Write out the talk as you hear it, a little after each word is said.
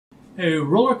A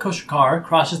roller coaster car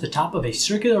crosses the top of a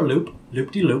circular loop,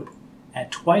 loop-de-loop,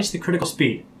 at twice the critical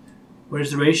speed. What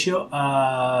is the ratio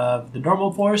of the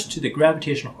normal force to the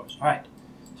gravitational force? All right, so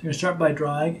we're going to start by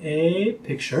drawing a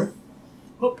picture.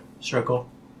 Whoop, circle.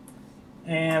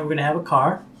 And we're going to have a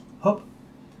car. Whoop.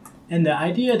 And the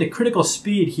idea of the critical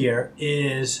speed here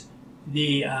is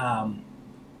the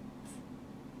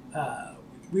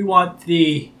we want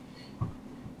the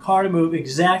car to move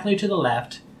exactly to the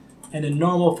left, and the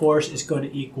normal force is going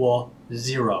to equal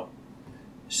 0.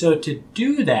 So to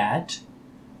do that,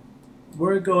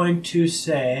 we're going to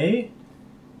say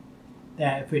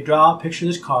that if we draw a picture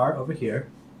of this car over here,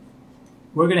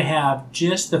 we're going to have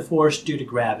just the force due to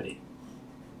gravity,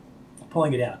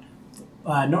 pulling it down.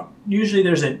 Usually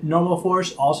there's a normal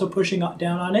force also pushing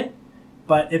down on it,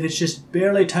 but if it's just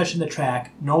barely touching the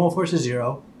track, normal force is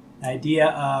 0. The idea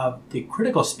of the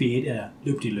critical speed in a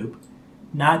loop-de-loop,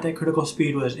 not that critical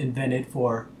speed was invented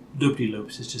for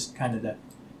loop-de-loops, it's just kind of the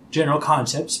general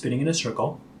concept, spinning in a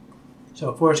circle.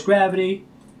 So force gravity,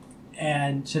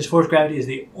 and since force gravity is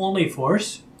the only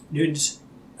force, Newton's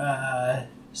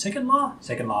second law,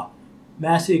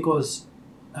 mass equals,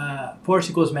 force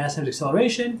equals mass times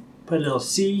acceleration. Put a little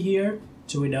c here,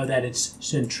 so we know that it's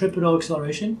centripetal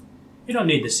acceleration. You don't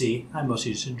need the c, I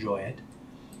mostly just enjoy it.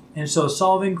 And so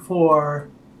solving for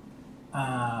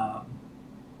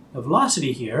the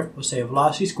velocity here, we'll say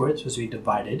velocity squared is supposed to be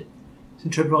divided.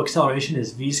 Centripetal acceleration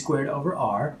is v squared over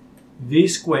r. V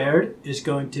squared is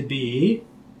going to be,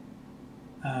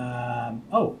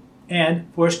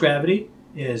 and force gravity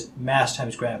is mass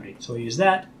times gravity. So we use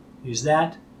that,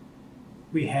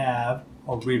 We have,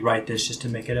 I'll rewrite this just to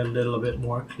make it a little bit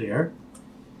more clear.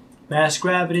 Mass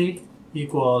gravity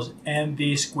equals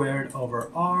mv squared over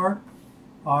r.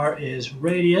 R is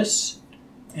radius,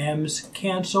 m's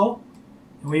cancel,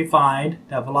 and we find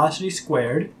that velocity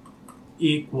squared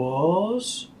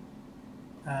equals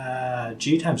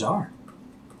g times r.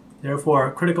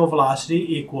 Therefore, critical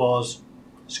velocity equals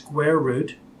square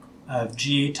root of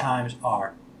g times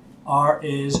r. R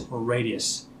is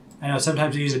radius. I know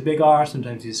sometimes we use a big R,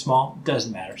 sometimes we use small,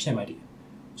 doesn't matter, same idea.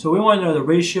 So we want to know the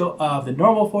ratio of the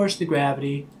normal force to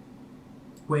gravity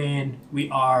when we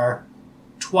are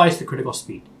twice the critical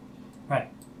speed. Right.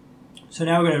 So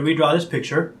now we're going to redraw this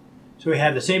picture. So we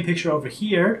have the same picture over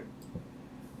here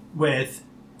with,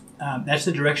 that's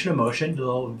the direction of motion, the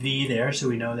little V there, so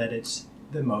we know that it's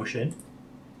the motion.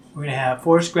 We're going to have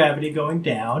force gravity going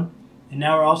down, and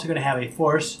now we're also going to have a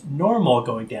force normal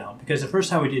going down, because the first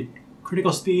time we did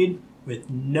critical speed with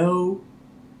no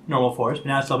normal force, but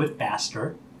now it's a little bit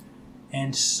faster.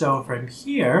 And so from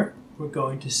here, we're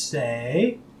going to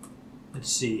say,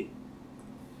 let's see,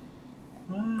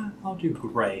 I'll do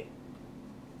gray.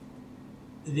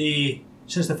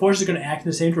 Since the forces are going to act in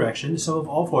the same direction, the sum of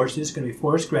all forces is going to be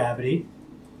force gravity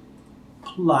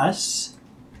plus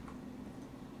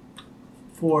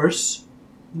force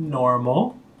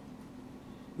normal,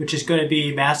 which is going to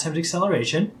be mass times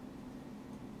acceleration,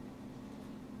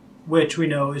 which we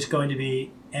know is going to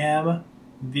be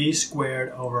mv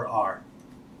squared over r.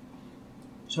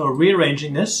 So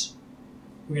rearranging this,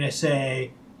 we're going to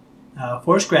say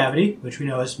force gravity, which we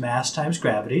know is mass times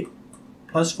gravity,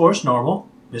 plus force normal,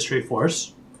 mystery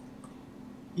force,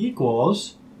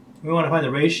 equals, we want to find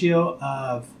the ratio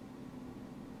of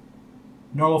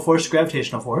normal force to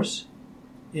gravitational force,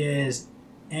 is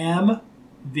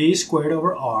mv squared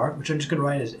over r, which I'm just going to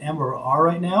write as m over r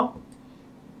right now.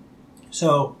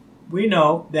 So we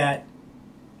know that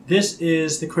this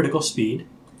is the critical speed,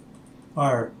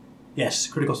 or yes,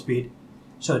 critical speed.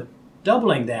 So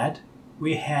doubling that,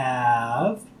 we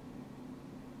have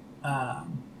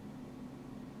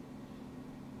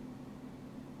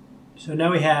so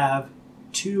now we have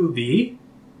 2v.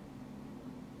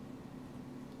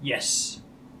 Yes.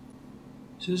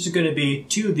 So this is going to be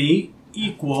 2v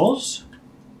equals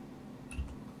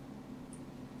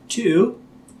 2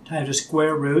 times the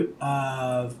square root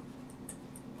of,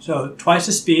 so twice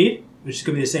the speed, which is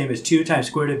going to be the same as 2 times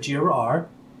square root of g over r.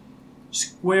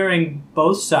 Squaring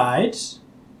both sides,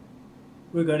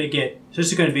 we're going to get, so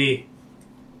this is going to be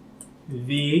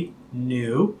v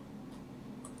nu.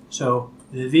 So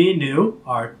the v nu,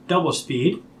 our double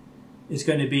speed, is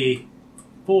going to be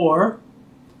 4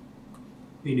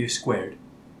 v nu squared,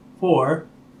 4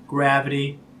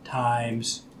 gravity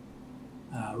times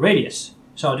radius.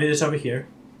 So I'll do this over here.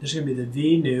 This is going to be the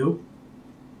v nu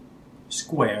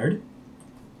squared,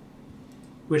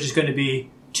 which is going to be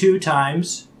 2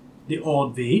 times the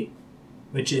old v,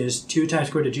 which is 2 times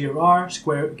square root of g over r,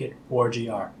 square root, get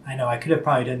 4gr. I know I could have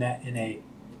probably done that in a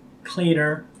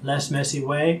cleaner, less messy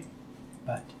way,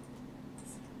 but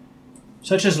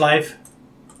such is life.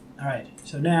 All right,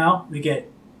 so now we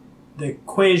get the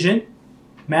equation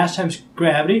mass times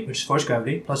gravity, which is force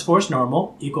gravity, plus force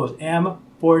normal equals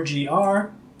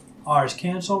m4gr. R is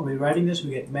canceled. Rewriting this,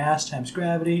 we get mass times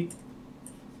gravity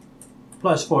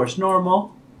plus force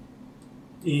normal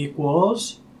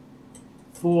equals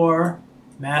 4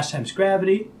 mass times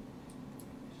gravity.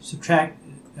 Subtract,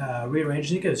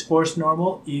 rearranging it, because force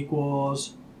normal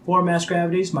equals 4 mass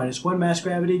gravities minus 1 mass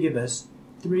gravity, give us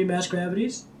 3 mass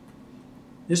gravities.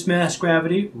 This mass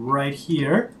gravity right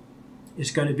here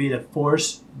is going to be the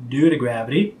force due to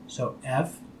gravity, so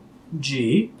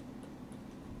Fg.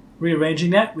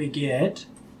 Rearranging that, we get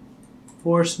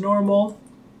force normal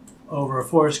over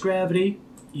force gravity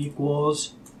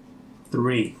equals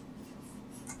 3.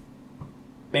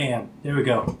 Bam, there we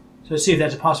go. So let's see if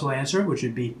that's a possible answer, which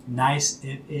would be nice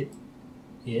if it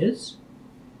is.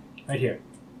 Right here.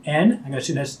 N, I'm going to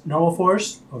assume that's normal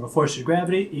force over force due to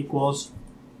gravity equals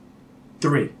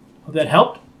 3. Hope that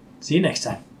helped. See you next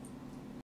time.